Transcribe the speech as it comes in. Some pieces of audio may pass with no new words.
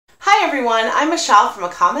everyone, I'm Michelle from A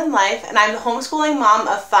Common Life, and I'm the homeschooling mom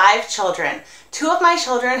of 5 children. 2 of my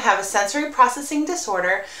children have a sensory processing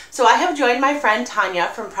disorder, so I have joined my friend Tanya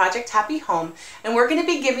from Project Happy Home, and we're going to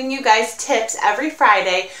be giving you guys tips every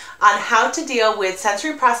Friday on how to deal with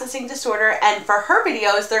sensory processing disorder, and for her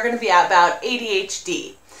videos, they're going to be about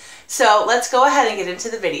ADHD. So let's go ahead and get into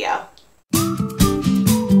the video.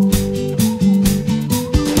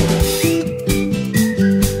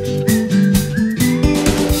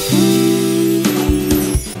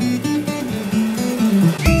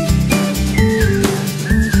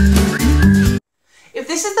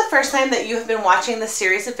 This is the first time that you have been watching this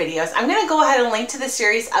series of videos. I'm going to go ahead and link to the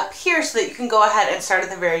series up here so that you can go ahead and start at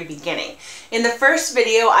the very beginning. In the first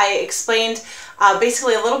video, I explained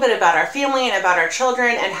basically a little bit about our family and about our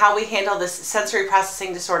children and how we handle this sensory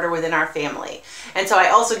processing disorder within our family. And so I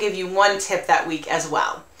also give you one tip that week as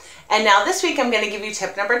well. And now this week I'm going to give you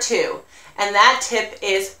tip number 2, and that tip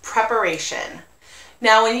is preparation.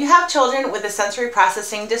 Now, when you have children with a sensory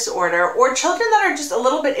processing disorder or children that are just a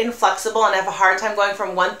little bit inflexible and have a hard time going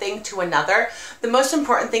from one thing to another, the most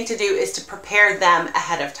important thing to do is to prepare them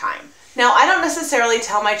ahead of time. Now, I don't necessarily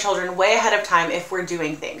tell my children way ahead of time if we're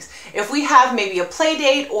doing things. If we have maybe a play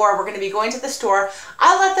date or we're going to be going to the store,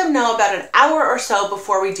 I let them know about an hour or so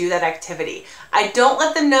before we do that activity. I don't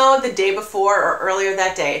let them know the day before or earlier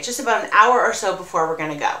that day. It's just about an hour or so before we're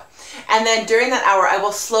going to go. And then during that hour, I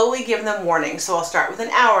will slowly give them warnings. So I'll start with an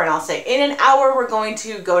hour and I'll say, in an hour, we're going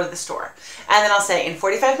to go to the store. And then I'll say, in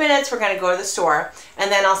 45 minutes, we're going to go to the store. And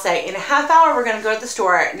then I'll say, in a half hour, we're going to go to the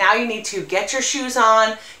store. Now you need to get your shoes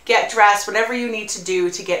on, get dressed, whatever you need to do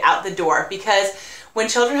to get out the door. Because when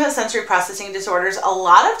children have sensory processing disorders, a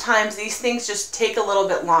lot of times these things just take a little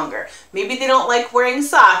bit longer. Maybe they don't like wearing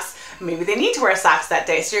socks. Maybe they need to wear socks that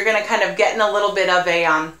day. So you're going to kind of get in a little bit of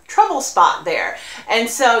a trouble spot there. And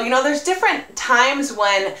so, you know, there's different times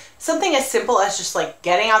when something as simple as just like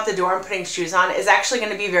getting out the door and putting shoes on is actually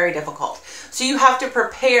going to be very difficult. So you have to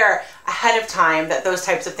prepare ahead of time that those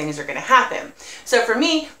types of things are going to happen. So for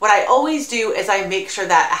me, what I always do is I make sure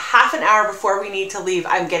that a half an hour before we need to leave,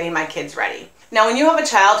 I'm getting my kids ready. Now, when you have a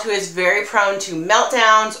child who is very prone to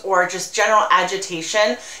meltdowns or just general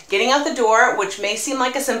agitation, getting out the door, which may seem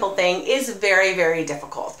like a simple thing, is very, very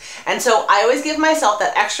difficult. And so I always give myself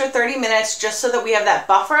that extra 30 minutes just so that we have that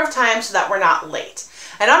buffer of time so that we're not late.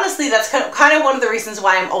 And honestly, that's kind of one of the reasons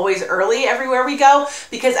why I'm always early everywhere we go,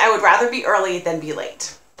 because I would rather be early than be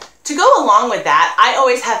late. To go along with that, I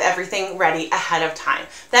always have everything ready ahead of time.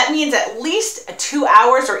 That means at least 2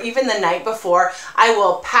 hours or even the night before, I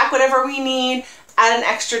will pack whatever we need, add an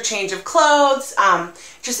extra change of clothes,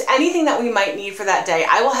 just anything that we might need for that day.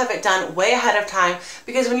 I will have it done way ahead of time,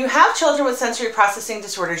 because when you have children with sensory processing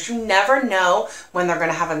disorders, you never know when they're going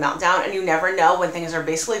to have a meltdown, and you never know when things are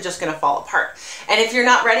basically just going to fall apart. And if you're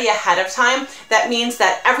not ready ahead of time, that means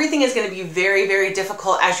that everything is going to be very, very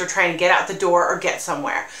difficult as you're trying to get out the door or get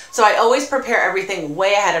somewhere. So I always prepare everything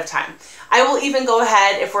way ahead of time. I will even go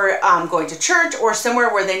ahead if we're going to church or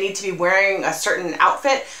somewhere where they need to be wearing a certain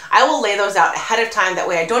outfit. I will lay those out ahead of time. That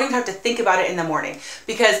way I don't even have to think about it in the morning,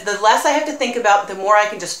 because the less I have to think about, the more I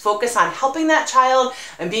can just focus on helping that child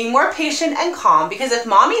and being more patient and calm. Because if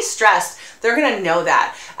mommy's stressed, they're going to know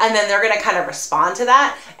that, and then they're going to kind of respond to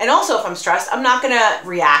that. And also, if I'm stressed, I'm not going to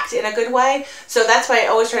react in a good way. So that's why I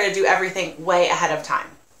always try to do everything way ahead of time.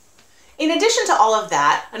 In addition to all of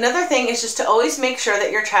that, another thing is just to always make sure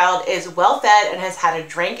that your child is well fed and has had a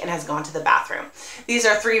drink and has gone to the bathroom. These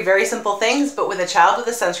are 3 very simple things, but with a child with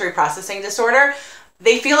a sensory processing disorder,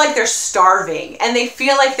 they feel like they're starving and they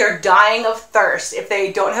feel like they're dying of thirst if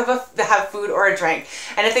they don't have food or a drink.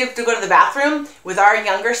 And if they have to go to the bathroom, with our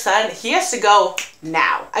younger son, he has to go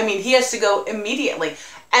now. I mean, he has to go immediately.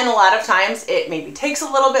 And a lot of times it maybe takes a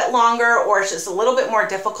little bit longer, or it's just a little bit more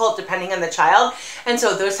difficult depending on the child. And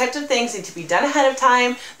so those types of things need to be done ahead of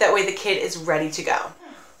time. That way the kid is ready to go.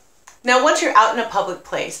 Now, once you're out in a public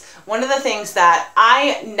place, one of the things that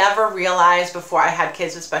I never realized before I had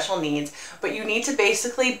kids with special needs, but you need to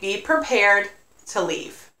basically be prepared to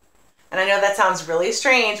leave. And I know that sounds really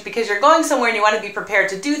strange, because you're going somewhere and you want to be prepared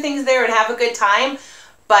to do things there and have a good time.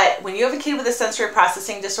 But when you have a kid with a sensory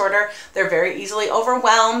processing disorder, they're very easily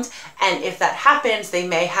overwhelmed. And if that happens, they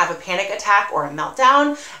may have a panic attack or a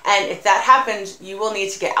meltdown. And if that happens, you will need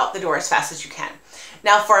to get out the door as fast as you can.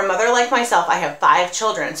 Now, for a mother like myself, I have 5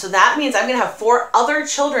 children. So that means I'm going to have 4 other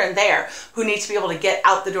children there who need to be able to get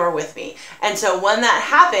out the door with me. And so when that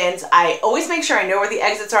happens, I always make sure I know where the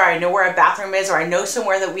exits are, I know where a bathroom is, or I know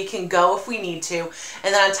somewhere that we can go if we need to.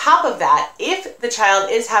 And then on top of that, if the child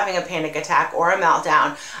is having a panic attack or a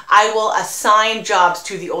meltdown, I will assign jobs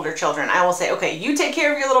to the older children. I will say, okay, you take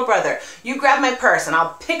care of your little brother, you grab my purse, and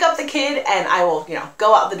I'll pick up the kid and I will,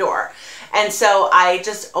 go out the door. And so I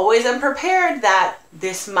just always am prepared that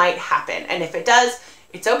this might happen. And if it does,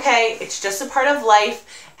 it's okay. It's just a part of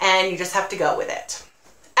life and you just have to go with it.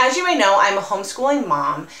 As you may know, I'm a homeschooling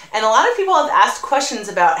mom, and a lot of people have asked questions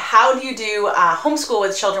about how do you do homeschool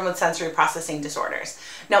with children with sensory processing disorders.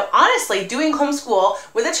 Now, honestly, doing homeschool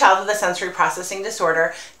with a child with a sensory processing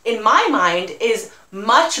disorder, in my mind, is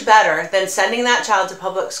much better than sending that child to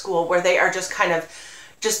public school where they are just kind of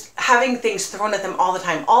having things thrown at them all the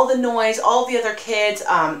time. All the noise, all the other kids,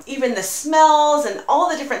 even the smells and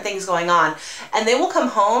all the different things going on. And they will come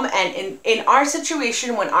home, and in our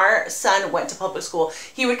situation, when our son went to public school,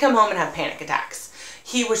 he would come home and have panic attacks.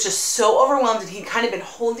 He was just so overwhelmed and he'd kind of been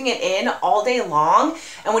holding it in all day long.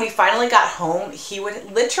 And when he finally got home, he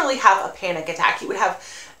would literally have a panic attack. He would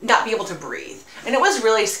not be able to breathe. And it was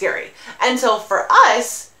really scary. And so for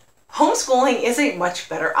us, homeschooling is a much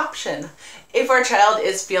better option. If our child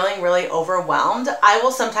is feeling really overwhelmed, I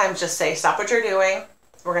will sometimes just say, stop what you're doing.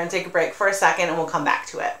 We're going to take a break for a second and we'll come back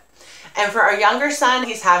to it. And for our younger son,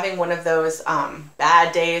 he's having one of those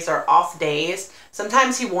bad days or off days.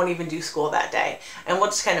 Sometimes he won't even do school that day, and we'll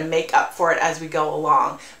just kind of make up for it as we go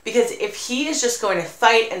along. Because if he is just going to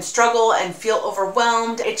fight and struggle and feel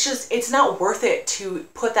overwhelmed, it's not worth it to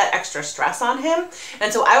put that extra stress on him.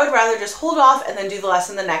 And so I would rather just hold off and then do the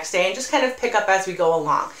lesson the next day and just kind of pick up as we go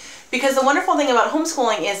along. Because the wonderful thing about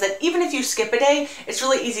homeschooling is that even if you skip a day, it's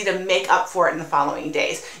really easy to make up for it in the following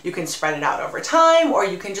days. You can spread it out over time, or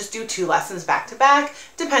you can just do 2 lessons back to back.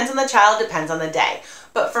 Depends on the child, depends on the day.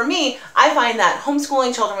 But for me, I find that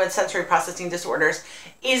homeschooling children with sensory processing disorders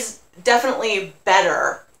is definitely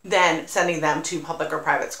better than sending them to public or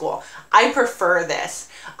private school. I prefer this.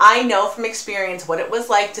 I know from experience what it was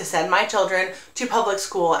like to send my children to public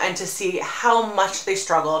school and to see how much they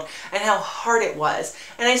struggled and how hard it was.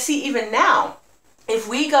 And I see even now, if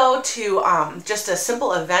we go to just a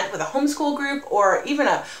simple event with a homeschool group, or even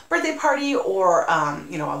a birthday party, or an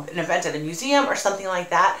event at a museum or something like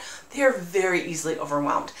that, they're very easily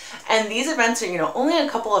overwhelmed. And these events are only a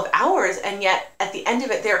couple of hours, and yet at the end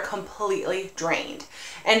of it, they're completely drained.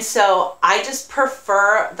 And so I just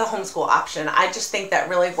prefer the homeschool option. I just think that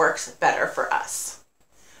really works better for us.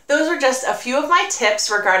 Those were just a few of my tips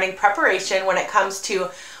regarding preparation when it comes to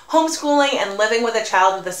homeschooling and living with a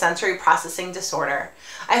child with a sensory processing disorder.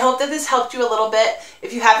 I hope that this helped you a little bit.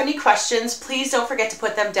 If you have any questions, please don't forget to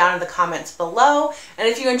put them down in the comments below. And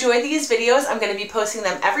if you enjoy these videos, I'm going to be posting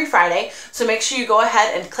them every Friday. So make sure you go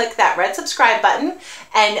ahead and click that red subscribe button.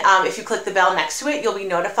 And if you click the bell next to it, you'll be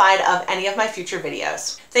notified of any of my future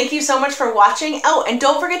videos. Thank you so much for watching. Oh, and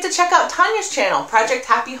don't forget to check out Tanya's channel, Project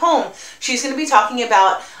Happy Home. She's going to be talking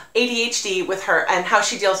about ADHD with her and how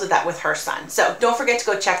she deals with that with her son. So don't forget to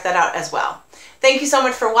go check that out as well. Thank you so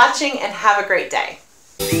much for watching and have a great day.